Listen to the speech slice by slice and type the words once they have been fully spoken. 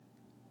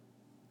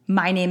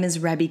My name is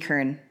Rebby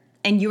Kern,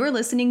 and you are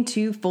listening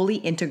to Fully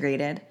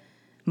Integrated,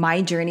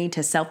 my journey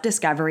to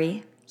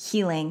self-discovery,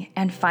 healing,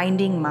 and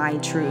finding my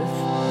truth.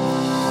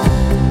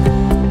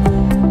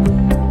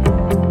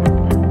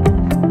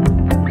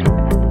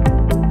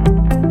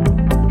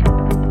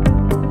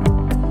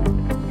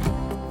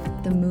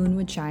 The moon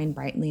would shine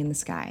brightly in the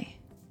sky.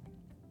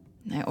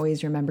 I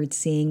always remembered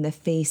seeing the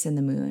face in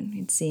the moon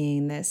and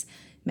seeing this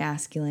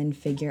masculine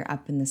figure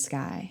up in the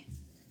sky.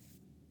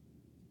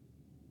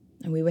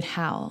 And we would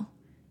howl.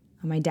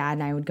 When my dad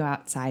and I would go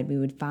outside, we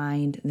would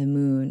find the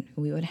moon.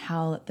 We would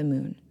howl at the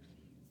moon.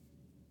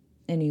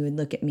 And he would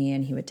look at me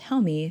and he would tell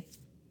me,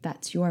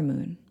 "That's your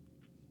moon."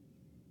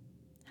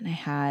 And I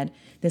had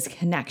this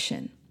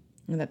connection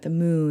that the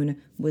moon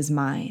was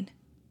mine.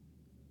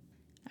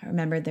 I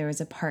remembered there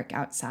was a park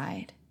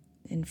outside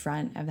in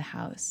front of the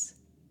house.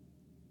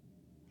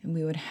 And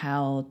we would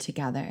howl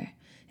together.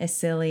 As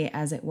silly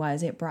as it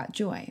was, it brought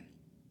joy.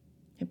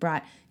 It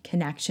brought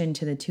connection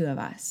to the two of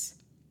us.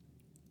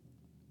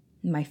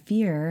 My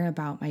fear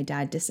about my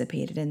dad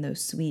dissipated in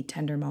those sweet,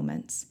 tender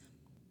moments.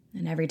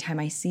 And every time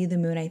I see the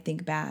moon, I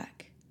think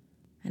back.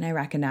 And I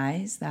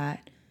recognize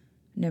that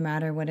no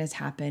matter what has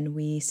happened,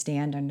 we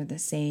stand under the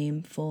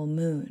same full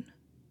moon,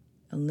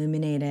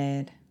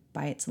 illuminated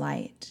by its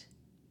light.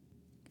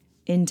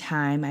 In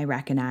time, I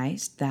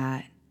recognized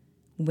that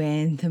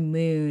when the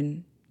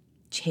moon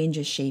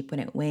changes shape, when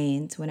it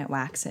wanes, when it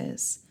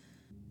waxes,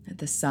 that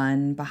the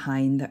sun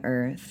behind the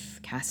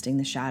earth, casting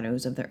the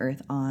shadows of the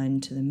earth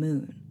onto the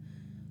moon.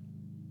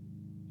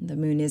 The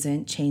moon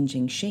isn't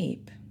changing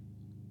shape.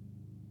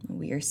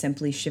 We are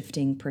simply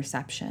shifting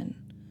perception.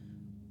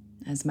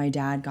 As my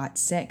dad got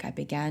sick, I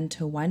began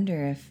to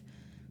wonder if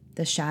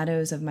the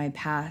shadows of my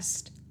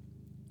past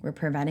were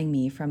preventing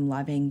me from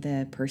loving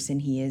the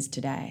person he is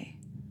today.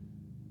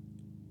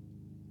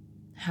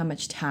 How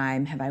much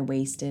time have I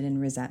wasted in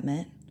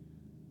resentment?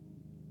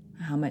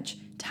 How much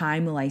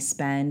time will I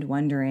spend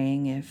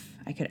wondering if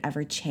I could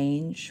ever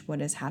change what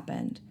has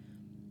happened?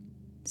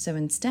 So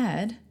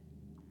instead,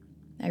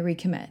 I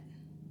recommit.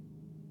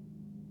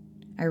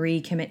 I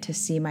recommit to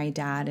see my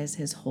dad as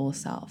his whole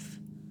self.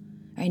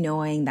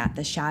 Knowing that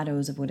the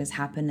shadows of what has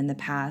happened in the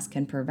past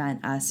can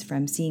prevent us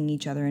from seeing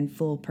each other in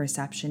full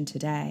perception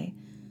today.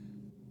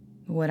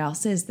 What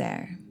else is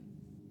there?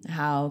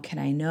 How can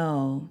I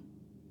know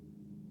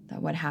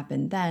that what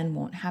happened then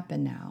won't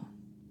happen now?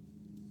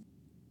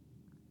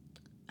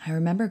 I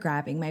remember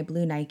grabbing my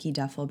blue Nike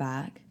duffel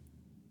bag.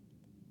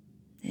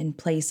 In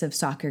place of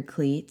soccer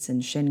cleats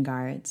and shin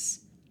guards,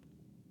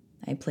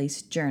 I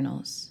placed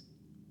journals,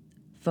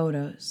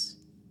 photos,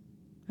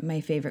 and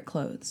my favorite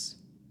clothes.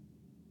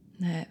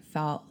 It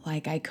felt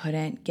like I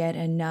couldn't get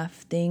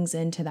enough things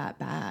into that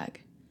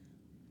bag.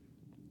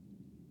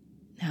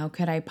 How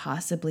could I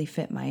possibly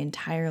fit my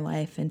entire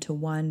life into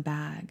one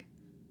bag?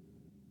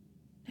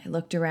 I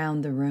looked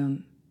around the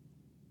room,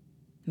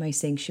 my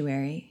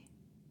sanctuary,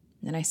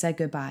 and I said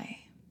goodbye.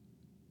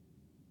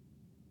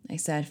 I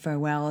said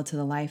farewell to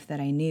the life that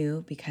I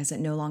knew because it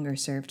no longer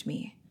served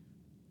me.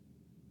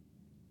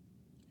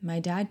 My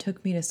dad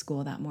took me to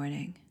school that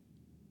morning.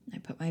 I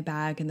put my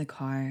bag in the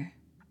car,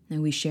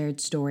 and we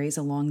shared stories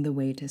along the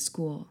way to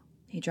school.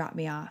 He dropped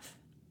me off.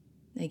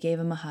 I gave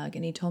him a hug,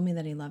 and he told me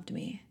that he loved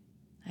me.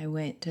 I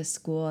went to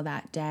school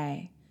that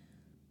day,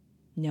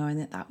 knowing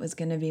that that was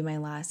going to be my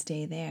last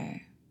day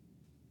there.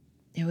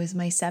 It was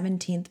my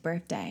 17th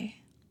birthday.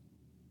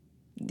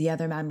 The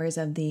other members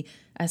of the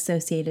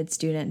associated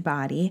student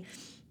body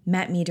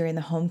met me during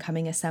the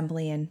homecoming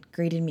assembly and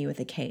greeted me with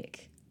a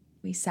cake.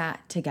 We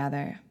sat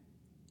together.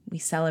 We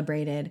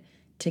celebrated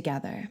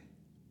together,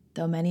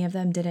 though many of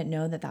them didn't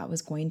know that that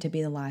was going to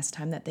be the last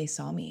time that they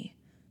saw me.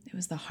 It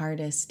was the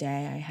hardest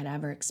day I had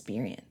ever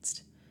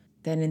experienced.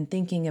 Then in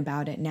thinking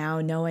about it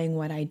now, knowing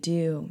what I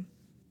do,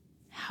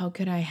 how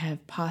could I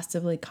have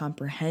possibly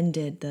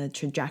comprehended the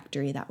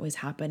trajectory that was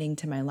happening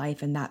to my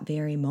life in that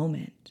very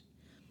moment?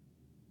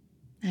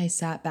 I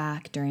sat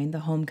back during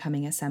the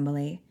homecoming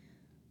assembly,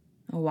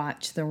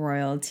 watched the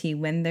royalty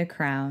win their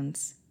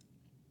crowns,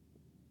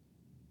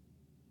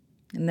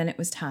 and then it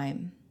was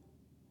time.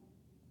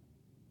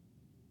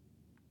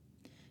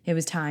 It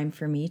was time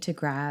for me to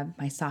grab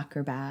my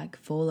soccer bag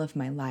full of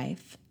my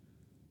life,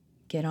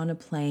 get on a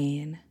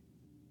plane,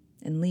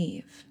 and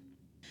leave.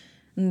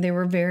 And there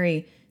were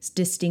very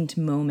distinct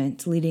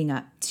moments leading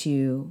up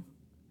to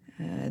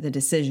the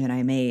decision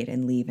I made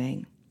in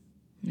leaving.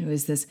 It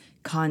was this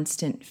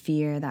constant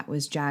fear that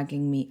was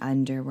dragging me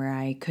under, where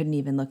I couldn't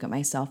even look at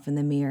myself in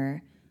the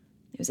mirror.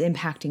 It was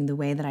impacting the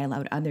way that I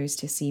allowed others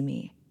to see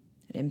me.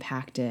 It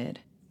impacted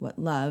what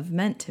love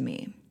meant to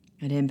me.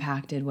 It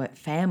impacted what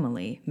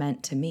family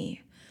meant to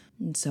me.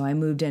 And so I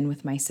moved in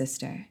with my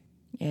sister.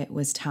 It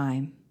was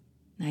time.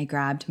 I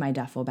grabbed my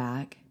duffel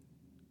bag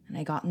and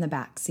I got in the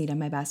back seat of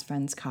my best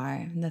friend's car,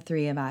 and the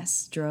three of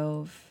us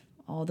drove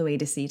all the way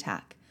to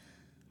SeaTac.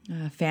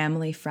 A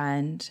family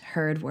friend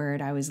heard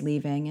word I was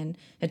leaving and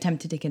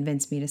attempted to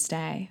convince me to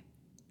stay.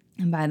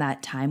 And by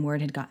that time,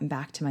 word had gotten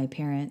back to my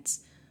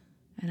parents,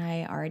 and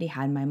I already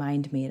had my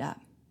mind made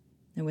up.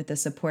 And with the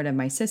support of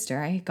my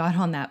sister, I got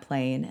on that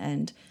plane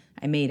and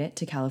I made it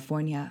to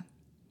California.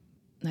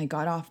 I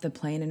got off the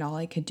plane and all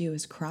I could do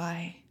was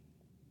cry.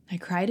 I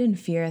cried in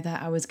fear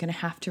that I was going to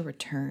have to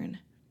return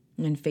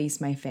and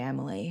face my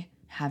family,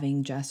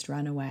 having just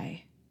run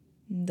away.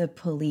 The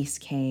police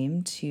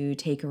came to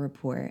take a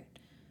report,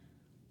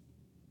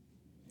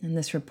 and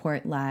this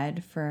report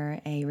led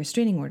for a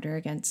restraining order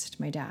against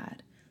my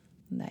dad,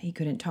 that he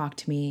couldn't talk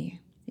to me,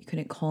 he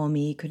couldn't call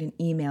me, he couldn't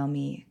email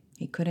me,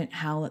 he couldn't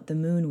howl at the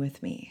moon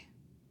with me.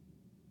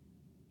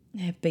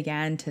 It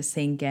began to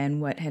sink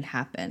in what had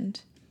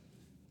happened.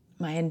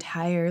 My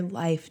entire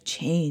life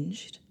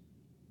changed.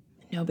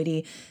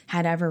 Nobody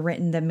had ever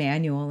written the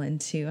manual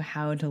into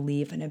how to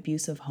leave an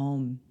abusive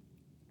home.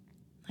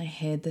 I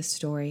hid the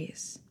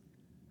stories.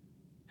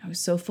 I was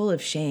so full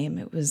of shame.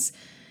 It was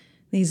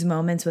these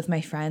moments with my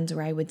friends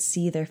where I would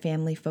see their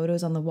family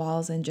photos on the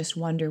walls and just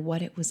wonder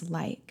what it was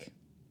like.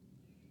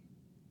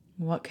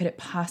 What could it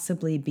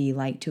possibly be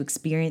like to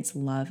experience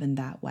love in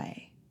that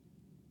way?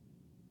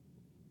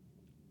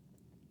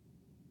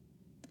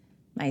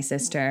 My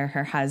sister,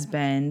 her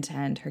husband,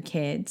 and her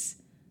kids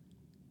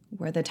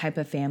were the type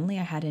of family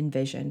I had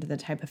envisioned, the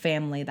type of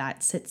family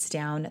that sits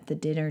down at the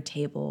dinner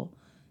table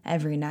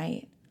every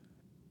night,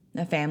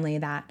 a family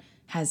that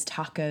has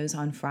tacos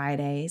on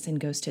Fridays and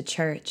goes to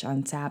church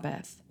on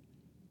Sabbath.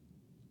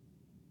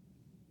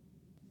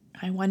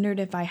 I wondered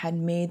if I had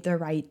made the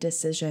right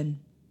decision.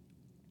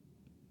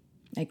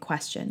 I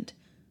questioned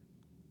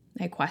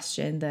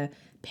the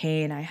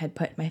pain I had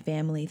put my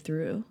family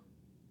through.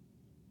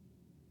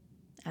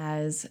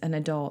 As an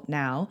adult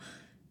now,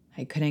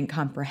 I couldn't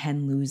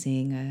comprehend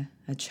losing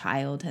a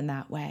child in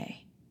that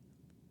way.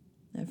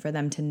 And for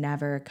them to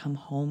never come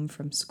home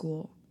from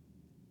school,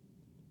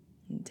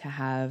 to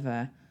have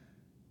a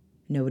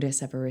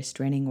notice of a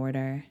restraining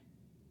order,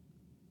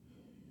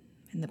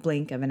 in the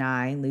blink of an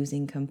eye,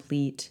 losing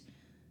complete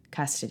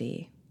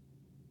custody.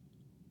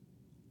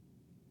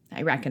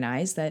 I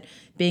recognized that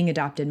being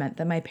adopted meant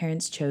that my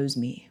parents chose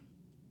me.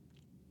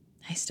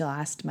 I still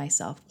asked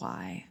myself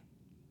why.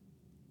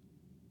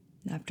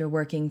 After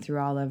working through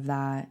all of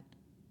that,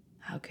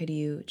 how could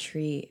you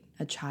treat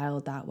a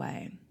child that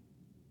way?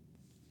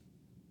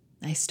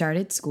 I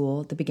started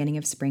school at the beginning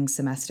of spring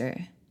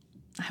semester.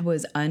 I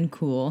was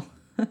uncool.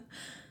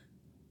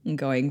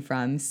 Going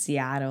from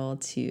Seattle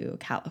to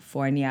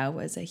California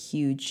was a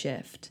huge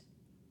shift.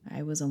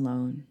 I was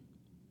alone.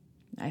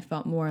 I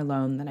felt more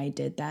alone than I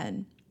did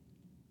then.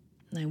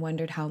 I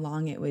wondered how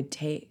long it would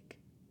take.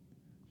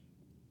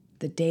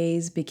 The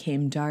days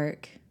became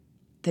dark.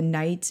 The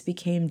nights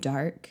became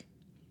dark.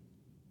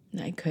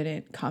 I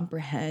couldn't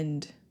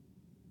comprehend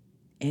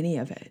any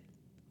of it.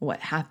 What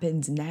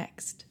happens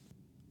next?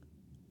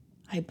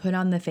 I put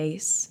on the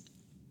face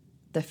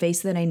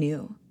that I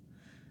knew.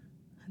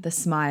 The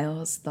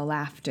smiles, the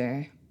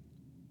laughter,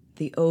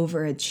 the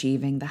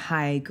overachieving, the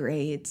high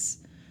grades,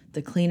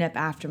 the cleanup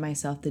after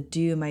myself, the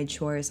do my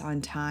chores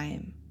on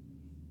time.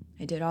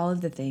 I did all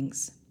of the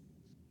things.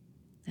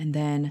 And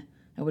then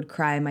I would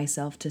cry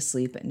myself to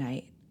sleep at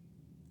night,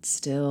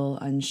 still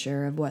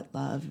unsure of what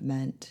love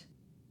meant.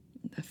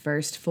 The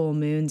first full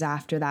moons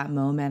after that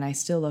moment, I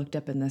still looked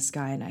up in the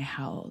sky and I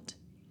howled.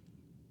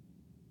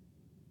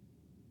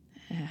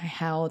 I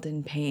howled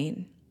in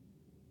pain.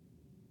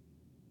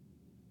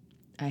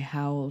 I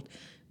howled,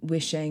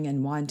 wishing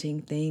and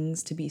wanting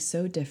things to be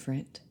so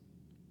different.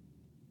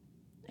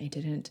 I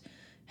didn't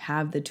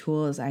have the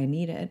tools I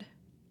needed.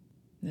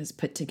 As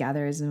put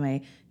together as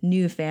my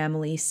new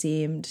family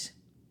seemed,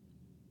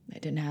 I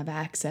didn't have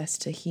access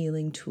to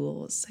healing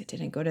tools. I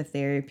didn't go to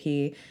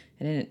therapy.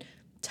 I didn't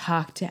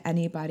talk to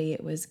anybody.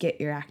 It was get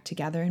your act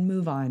together and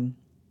move on.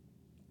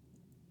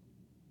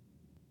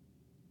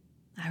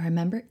 I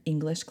remember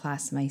English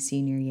class my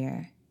senior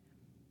year.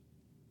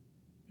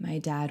 My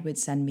dad would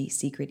send me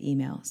secret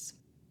emails.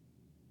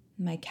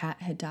 My cat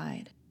had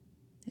died,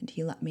 and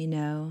he let me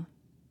know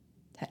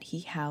that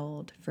he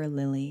howled for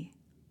Lily,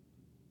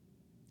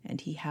 and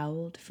he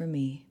howled for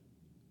me.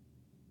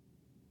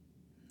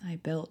 I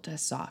built a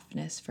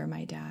softness for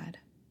my dad.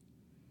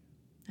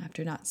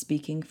 After not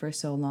speaking for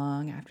so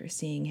long, after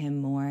seeing him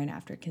more, and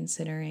after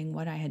considering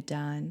what I had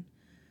done,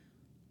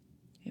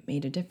 it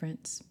made a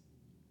difference.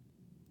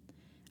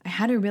 I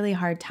had a really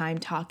hard time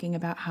talking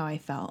about how I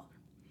felt.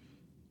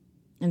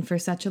 And for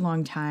such a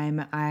long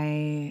time,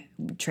 I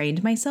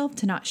trained myself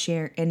to not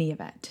share any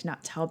of it, to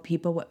not tell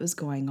people what was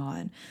going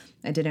on.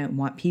 I didn't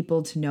want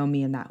people to know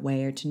me in that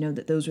way or to know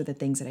that those were the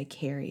things that I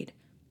carried.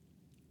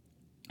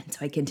 And so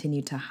I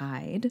continued to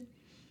hide.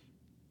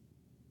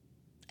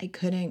 I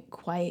couldn't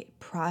quite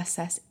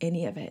process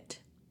any of it.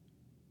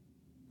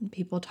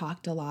 People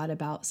talked a lot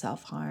about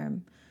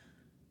self-harm.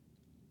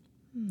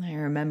 I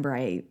remember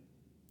I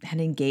had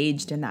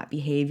engaged in that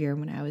behavior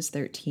when I was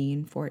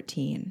 13,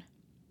 14.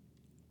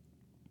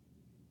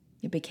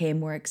 It became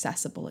more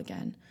accessible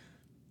again.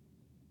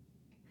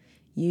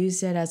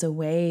 Used it as a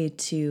way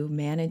to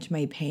manage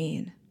my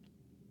pain.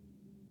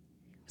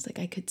 It was like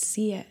I could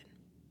see it.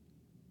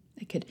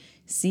 I could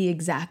see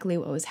exactly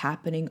what was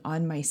happening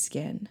on my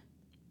skin.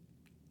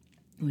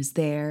 It was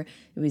there.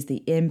 It was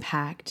the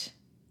impact.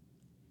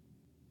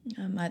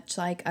 Much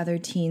like other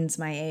teens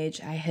my age,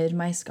 I hid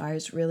my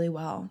scars really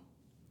well.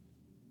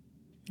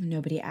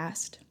 Nobody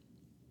asked.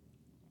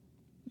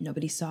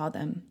 Nobody saw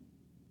them.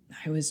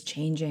 I was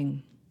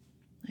changing.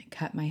 I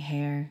cut my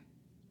hair.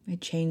 I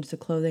changed the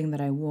clothing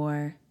that I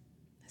wore.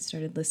 I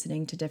started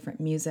listening to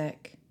different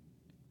music.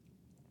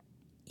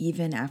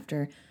 Even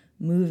after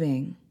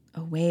moving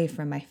away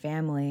from my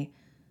family,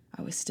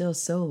 I was still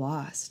so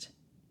lost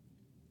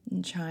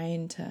and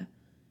trying to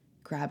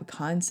grab a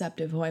concept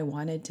of who I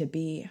wanted to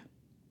be.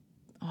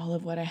 All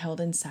of what I held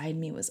inside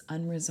me was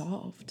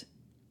unresolved.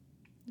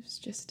 It was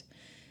just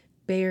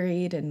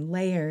buried and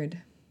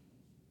layered.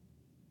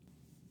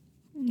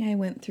 I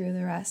went through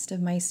the rest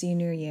of my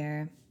senior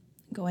year,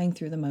 going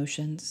through the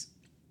motions,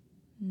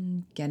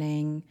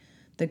 getting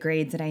the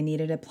grades that I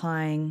needed,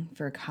 applying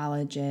for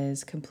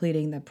colleges,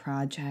 completing the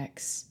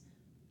projects,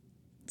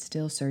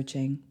 still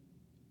searching.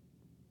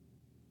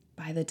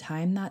 By the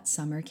time that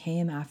summer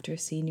came after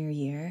senior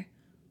year,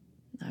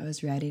 I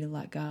was ready to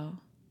let go.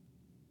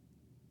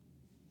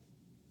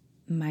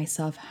 My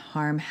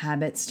self-harm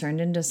habits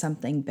turned into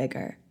something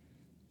bigger.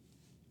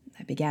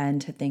 I began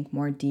to think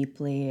more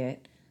deeply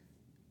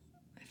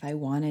if I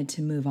wanted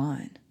to move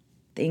on.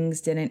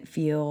 Things didn't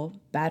feel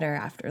better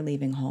after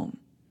leaving home.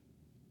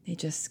 They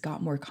just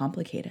got more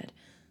complicated.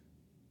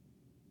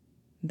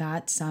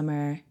 That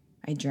summer,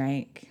 I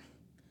drank.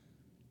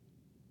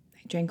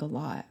 I drank a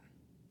lot.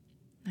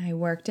 I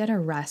worked at a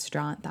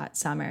restaurant that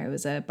summer. It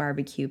was a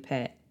barbecue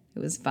pit. It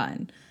was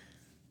fun.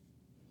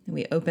 And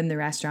we opened the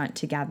restaurant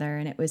together,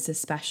 and it was a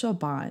special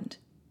bond.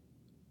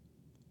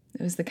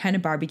 It was the kind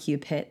of barbecue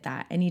pit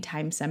that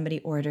anytime somebody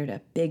ordered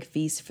a big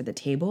feast for the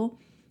table,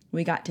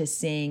 we got to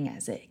sing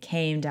as it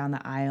came down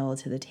the aisle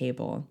to the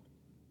table.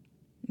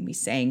 We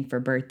sang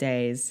for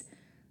birthdays.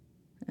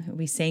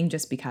 We sang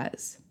just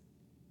because.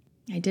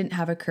 I didn't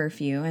have a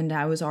curfew, and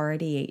I was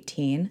already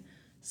 18,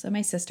 so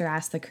my sister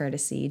asked the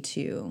courtesy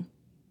to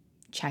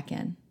check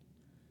in.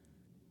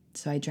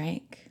 So I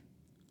drank.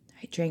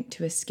 I drank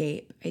to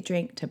escape. I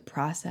drank to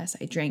process.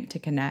 I drank to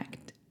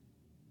connect.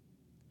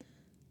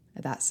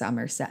 That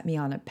summer set me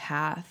on a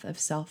path of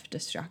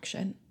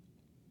self-destruction.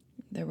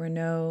 There were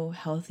no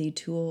healthy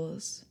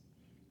tools.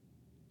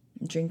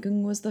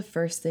 Drinking was the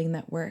first thing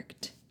that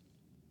worked.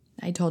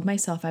 I told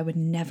myself I would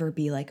never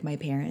be like my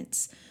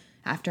parents.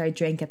 After I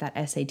drank at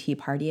that SAT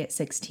party at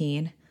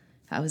 16,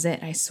 that was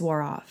it. I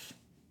swore off.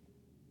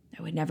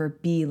 I would never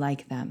be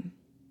like them.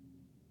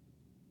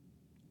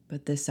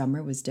 But this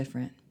summer was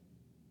different.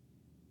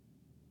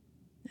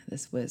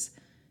 This was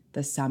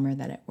the summer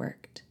that it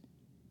worked.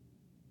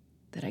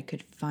 That I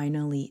could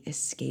finally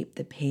escape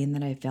the pain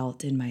that I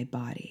felt in my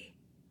body.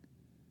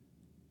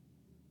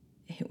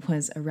 It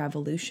was a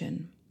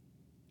revolution.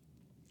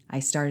 I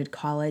started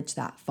college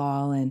that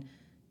fall and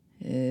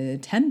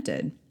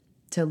attempted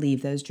to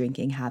leave those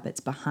drinking habits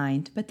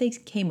behind, but they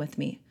came with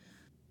me.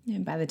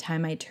 And by the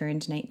time I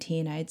turned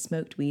 19, I had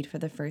smoked weed for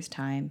the first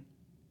time.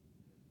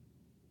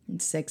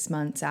 And 6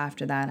 months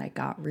after that, I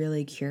got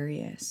really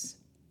curious.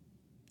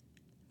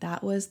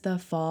 That was the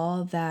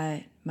fall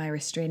that my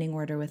restraining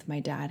order with my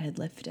dad had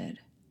lifted,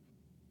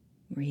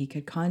 where he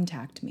could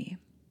contact me.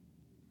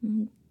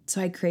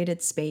 So I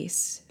created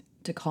space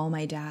to call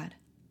my dad.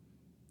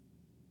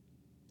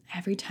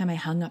 Every time I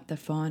hung up the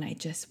phone, I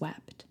just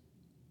wept.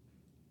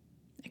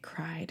 I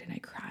cried and I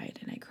cried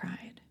and I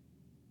cried.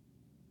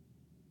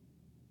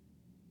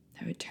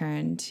 I would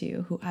turn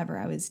to whoever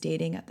I was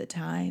dating at the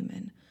time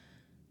and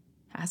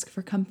ask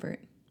for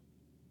comfort,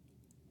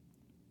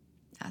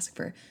 ask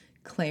for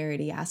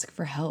clarity, ask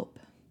for help.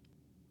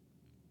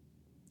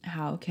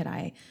 How could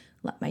I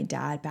let my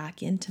dad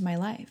back into my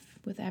life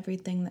with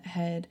everything that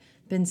had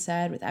been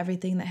said, with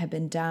everything that had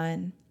been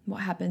done?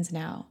 What happens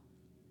now?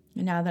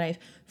 And now that I've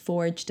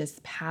forged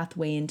this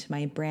pathway into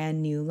my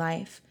brand new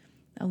life,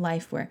 a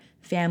life where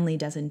family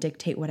doesn't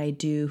dictate what I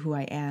do, who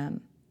I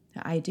am,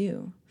 I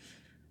do.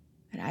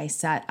 And I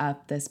set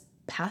up this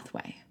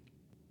pathway.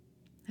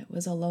 It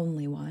was a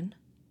lonely one.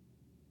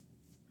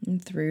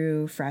 And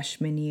through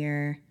freshman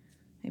year,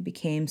 I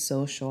became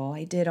social.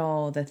 I did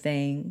all the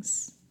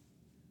things.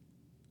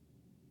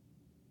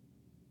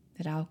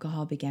 That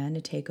alcohol began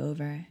to take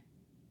over.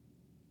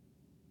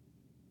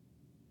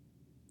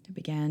 I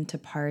began to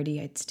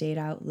party. I'd stayed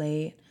out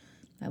late.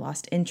 I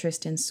lost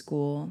interest in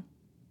school.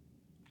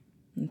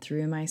 And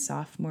through my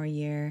sophomore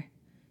year,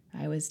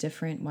 I was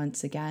different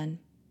once again.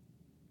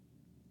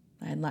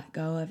 I'd let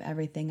go of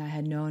everything I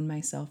had known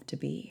myself to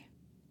be.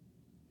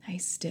 I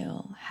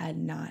still had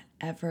not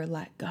ever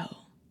let go.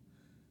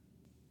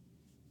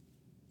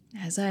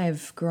 As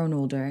I've grown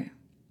older,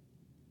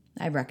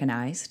 I've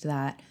recognized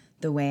that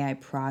the way I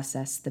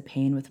processed the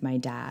pain with my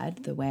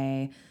dad, the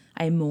way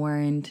I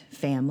mourned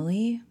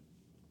family,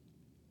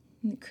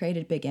 it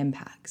created big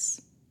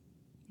impacts.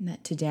 And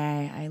that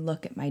today I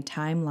look at my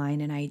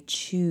timeline and I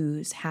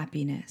choose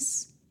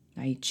happiness.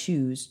 I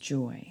choose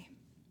joy.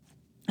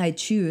 I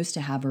choose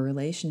to have a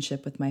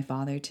relationship with my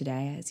father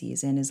today as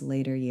he's in his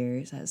later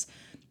years as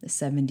a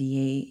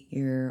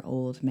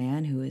 78-year-old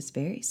man who is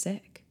very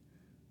sick.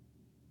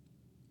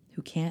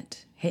 who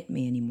can't hit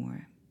me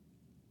anymore,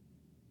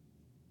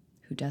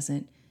 who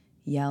doesn't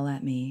yell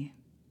at me.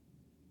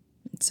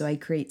 And so I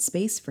create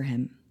space for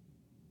him.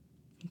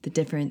 The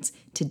difference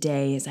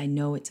today is I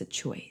know it's a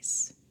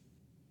choice.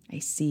 I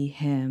see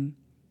him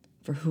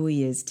for who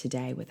he is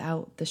today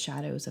without the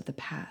shadows of the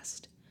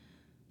past.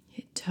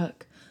 It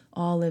took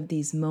all of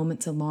these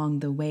moments along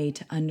the way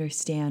to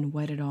understand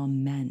what it all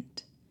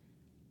meant.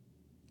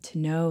 To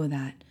know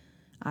that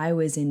I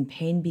was in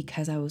pain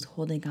because I was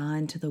holding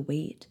on to the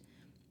weight.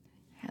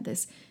 I had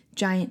this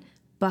giant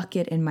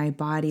bucket in my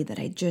body that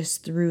I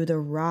just threw the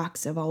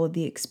rocks of all of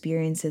the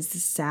experiences, the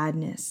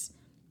sadness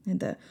and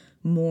the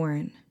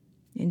mourn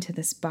into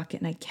this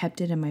bucket, and I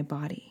kept it in my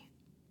body.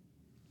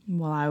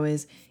 While I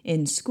was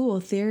in school,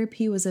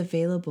 therapy was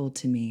available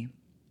to me.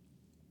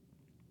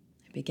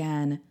 I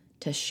began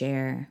to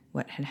share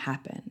what had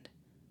happened.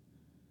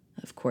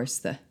 Of course,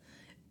 the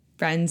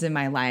friends in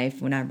my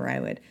life, whenever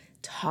I would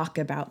talk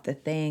about the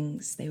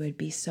things, they would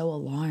be so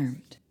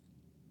alarmed.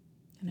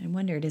 And I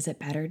wondered, is it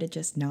better to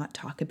just not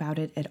talk about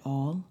it at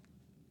all?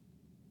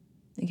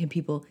 And can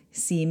people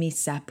see me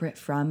separate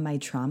from my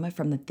trauma,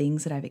 from the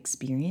things that I've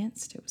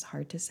experienced? It was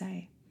hard to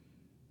say.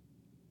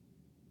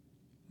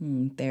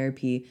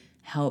 Therapy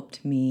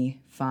helped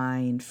me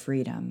find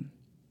freedom.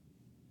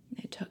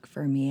 It took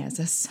for me as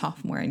a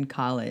sophomore in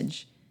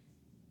college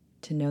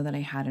to know that I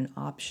had an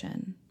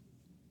option.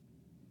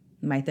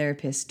 My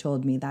therapist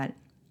told me that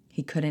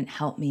he couldn't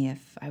help me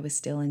if I was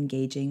still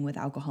engaging with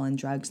alcohol and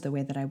drugs the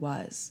way that I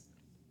was.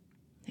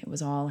 It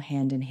was all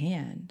hand in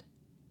hand.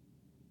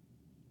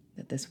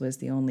 That this was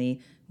the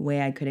only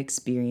way I could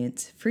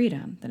experience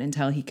freedom. That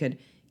until he could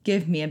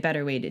give me a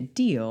better way to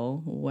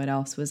deal, what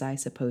else was I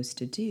supposed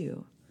to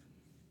do?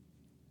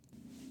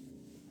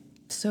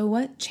 So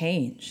what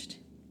changed?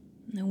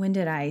 When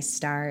did I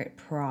start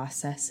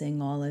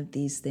processing all of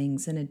these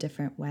things in a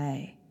different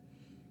way?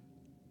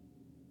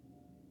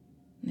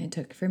 It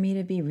took for me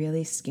to be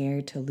really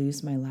scared to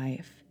lose my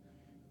life.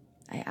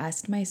 I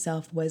asked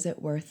myself, was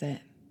it worth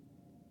it?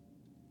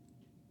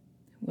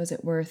 Was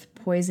it worth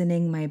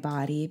poisoning my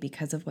body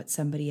because of what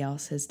somebody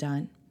else has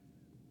done?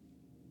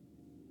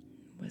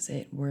 Was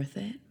it worth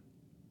it?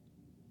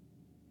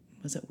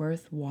 Was it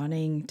worth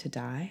wanting to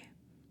die?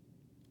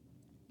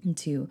 And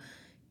to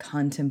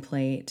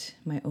contemplate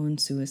my own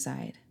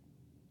suicide?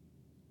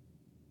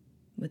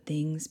 Would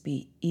things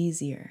be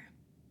easier?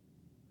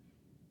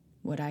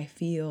 Would I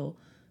feel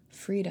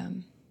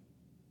freedom?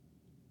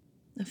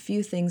 A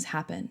few things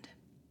happened.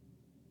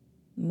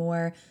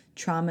 More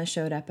trauma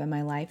showed up in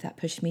my life that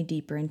pushed me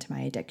deeper into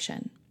my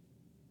addiction.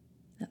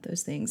 That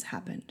those things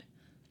happened.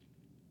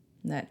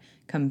 That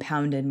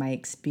compounded my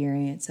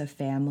experience of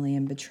family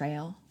and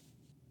betrayal.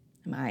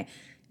 My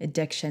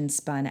addiction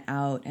spun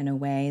out in a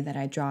way that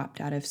I dropped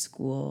out of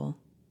school.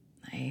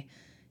 I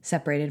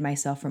separated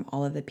myself from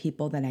all of the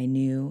people that I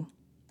knew.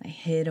 I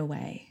hid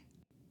away.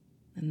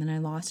 And then I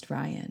lost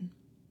Ryan.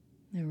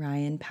 And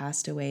Ryan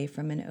passed away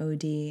from an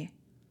OD. It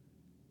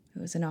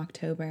was in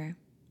October,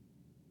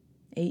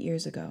 8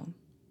 years ago.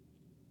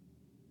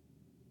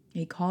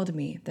 He called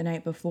me the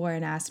night before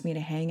and asked me to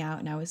hang out,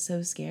 and I was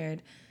so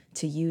scared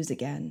to use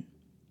again.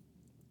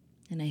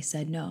 And I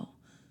said no.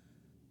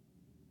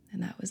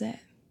 And that was it.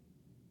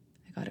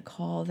 I got a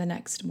call the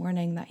next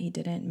morning that he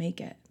didn't make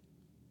it.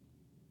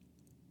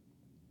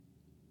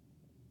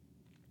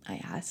 I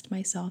asked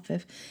myself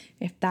if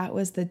that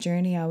was the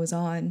journey I was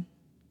on.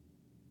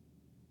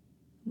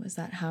 Was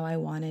that how I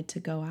wanted to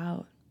go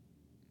out?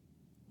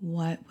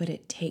 What would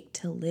it take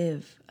to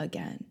live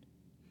again?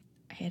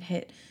 I had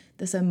hit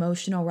this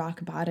emotional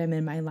rock bottom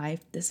in my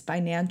life, this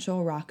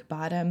financial rock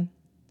bottom.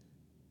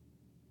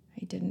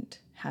 I didn't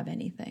have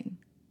anything.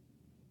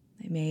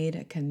 I made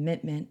a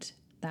commitment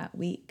that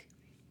week,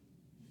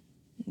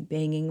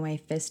 banging my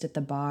fist at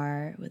the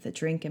bar with a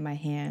drink in my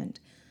hand,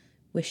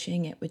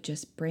 wishing it would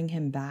just bring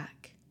him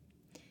back.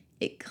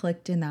 It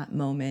clicked in that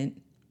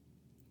moment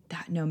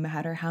that no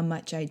matter how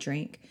much I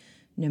drink,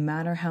 no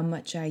matter how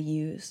much I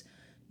use,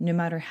 no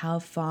matter how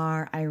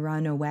far I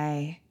run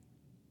away,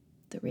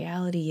 the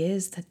reality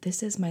is that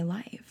this is my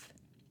life.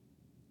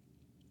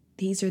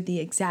 These are the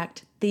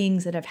exact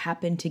things that have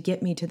happened to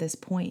get me to this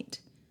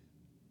point.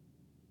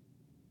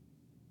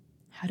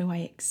 How do I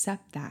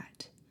accept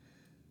that?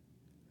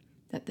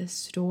 That this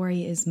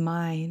story is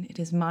mine. It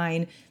is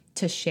mine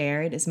to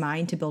share. It is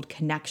mine to build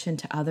connection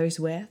to others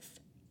with.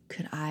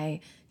 Could I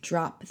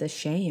drop the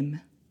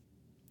shame?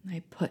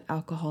 I put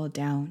alcohol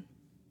down.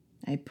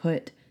 I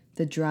put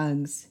the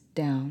drugs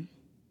down.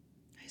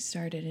 I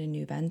started a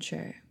new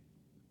venture,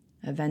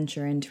 a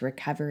venture into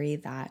recovery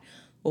that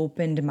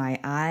opened my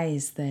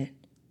eyes that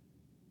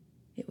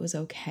it was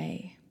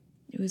okay.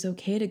 It was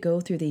okay to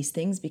go through these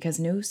things because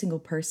no single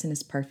person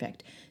is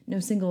perfect. No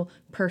single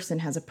person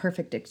has a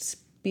perfect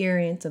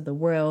experience of the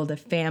world, a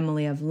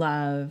family of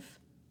love.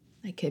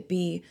 I could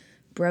be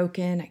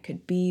broken. I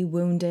could be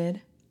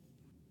wounded.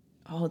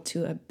 All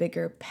to a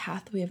bigger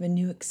pathway of a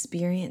new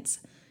experience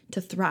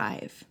to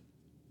thrive.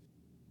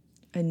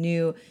 A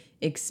new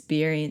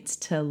experience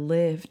to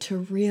live, to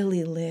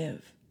really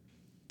live.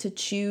 To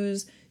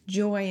choose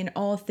joy in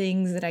all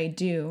things that I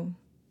do.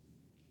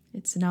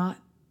 It's not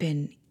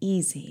been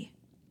easy,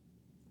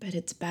 but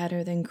it's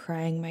better than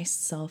crying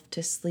myself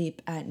to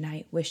sleep at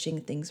night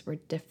wishing things were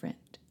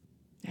different.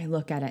 I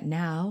look at it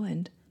now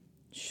and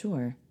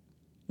sure,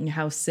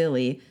 how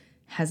silly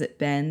has it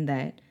been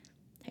that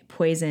I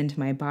poisoned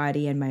my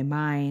body and my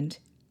mind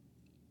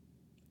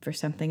for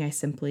something I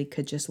simply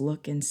could just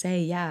look and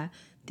say, yeah,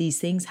 these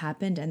things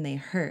happened and they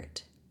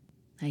hurt.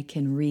 I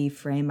can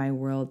reframe my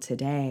world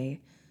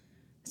today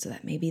so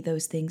that maybe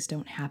those things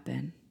don't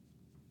happen.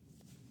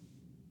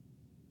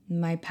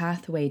 My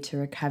pathway to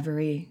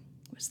recovery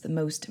was the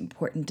most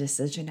important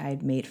decision I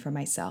had made for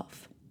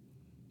myself.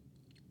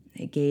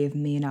 It gave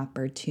me an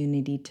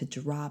opportunity to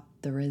drop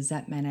the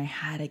resentment I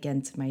had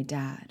against my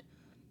dad.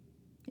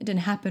 It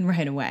didn't happen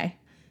right away.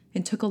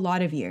 It took a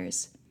lot of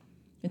years.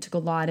 It took a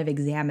lot of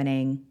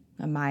examining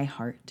my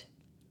heart.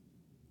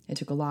 It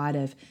took a lot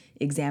of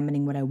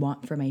examining what I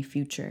want for my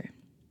future.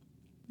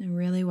 And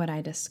really what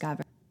I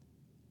discovered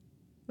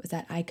was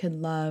that I could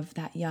love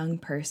that young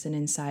person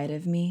inside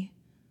of me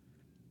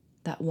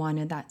that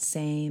wanted that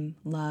same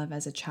love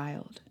as a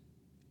child.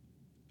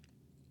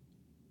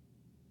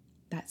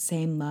 That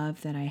same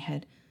love that I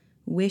had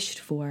wished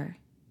for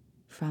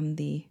from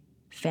the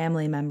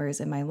family members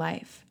in my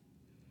life.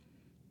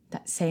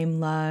 That same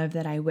love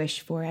that I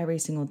wish for every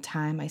single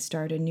time I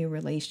start a new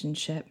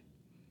relationship.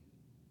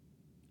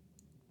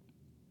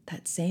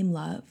 That same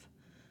love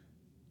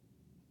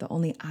that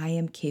only I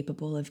am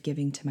capable of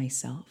giving to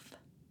myself.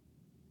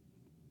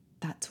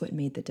 That's what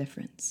made the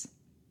difference.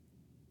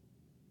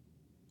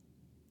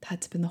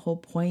 That's been the whole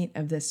point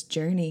of this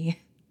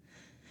journey.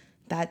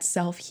 That's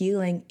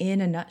self-healing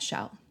in a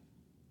nutshell.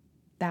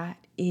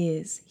 That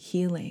is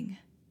healing,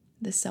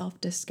 the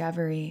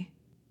self-discovery.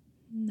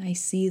 I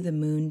see the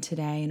moon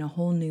today in a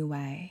whole new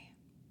way.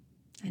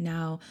 And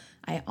now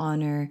I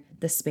honor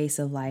the space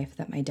of life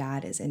that my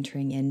dad is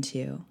entering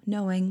into,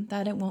 knowing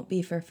that it won't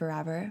be for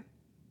forever.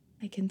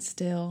 I can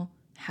still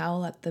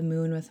howl at the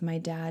moon with my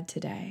dad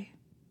today.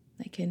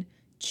 I can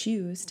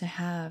choose to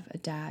have a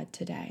dad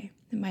today.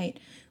 It might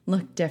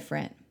look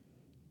different,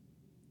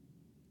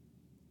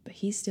 but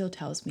he still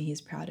tells me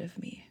he's proud of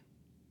me.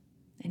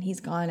 And he's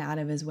gone out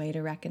of his way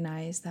to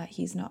recognize that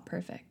he's not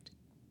perfect.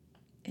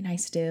 And I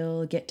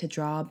still get to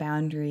draw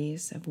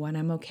boundaries of what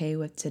I'm okay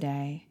with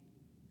today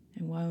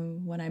and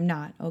what I'm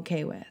not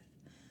okay with.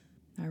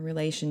 Our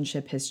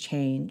relationship has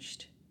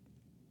changed,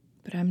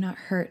 but I'm not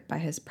hurt by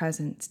his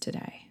presence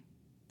today.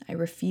 I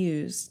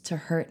refuse to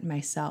hurt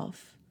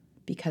myself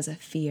because of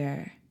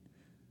fear.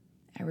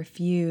 I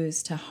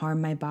refuse to harm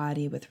my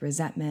body with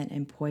resentment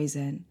and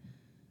poison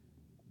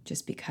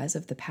just because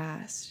of the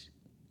past.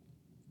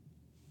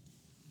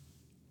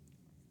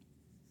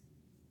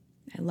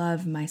 I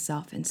love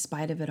myself in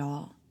spite of it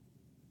all.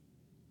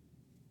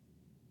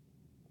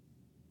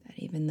 That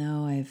even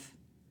though I've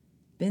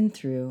been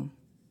through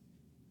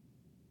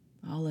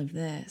all of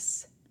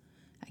this,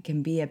 I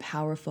can be a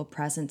powerful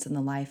presence in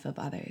the life of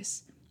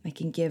others. I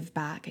can give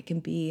back. I can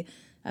be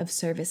of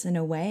service in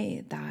a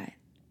way that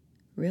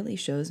really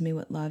shows me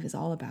what love is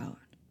all about.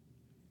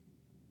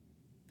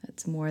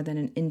 It's more than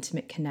an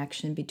intimate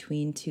connection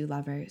between two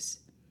lovers.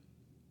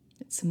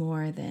 It's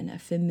more than a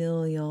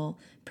familial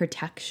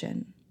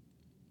protection.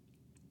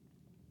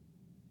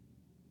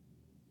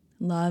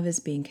 Love is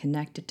being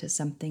connected to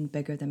something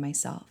bigger than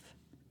myself.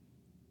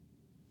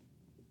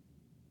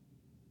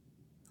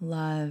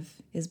 Love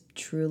is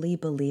truly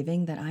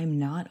believing that I'm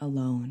not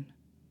alone.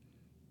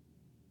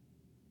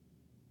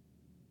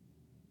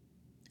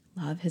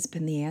 Love has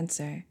been the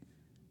answer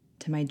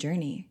to my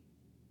journey.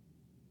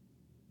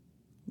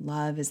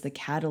 Love is the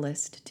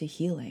catalyst to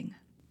healing.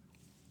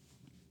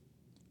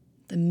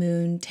 The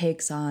moon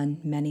takes on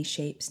many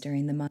shapes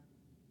during the month.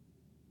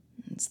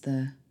 As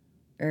the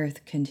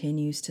earth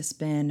continues to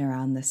spin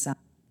around the sun,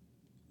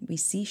 we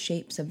see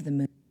shapes of the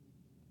moon,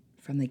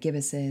 from the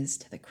gibbouses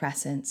to the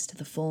crescents to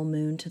the full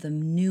moon to the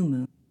new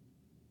moon.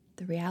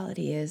 The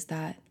reality is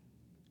that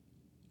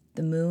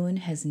the moon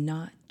has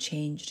not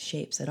changed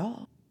shapes at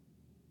all.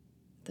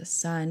 The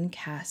sun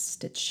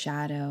casts its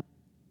shadow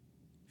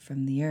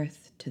from the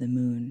earth to the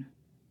moon,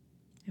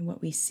 and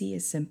what we see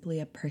is simply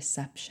a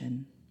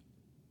perception.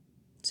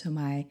 So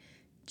my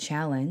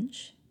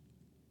challenge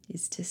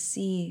is to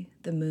see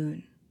the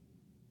moon,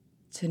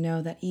 to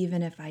know that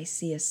even if I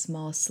see a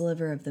small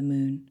sliver of the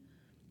moon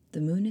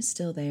is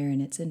still there in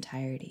its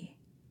entirety.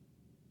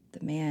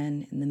 The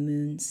man in the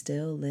moon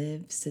still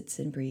lives, sits,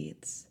 and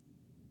breathes.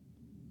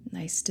 And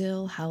I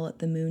still howl at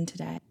the moon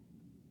today.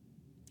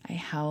 I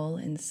howl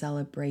in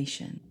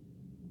celebration.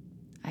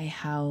 I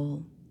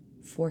howl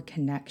for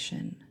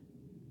connection.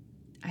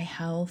 I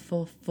howl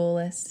for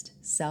fullest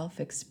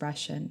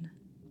self-expression.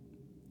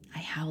 I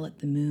howl at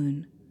the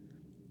moon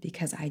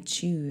because I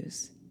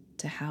choose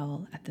to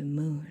howl at the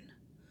moon.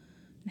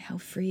 And how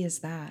free is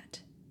that?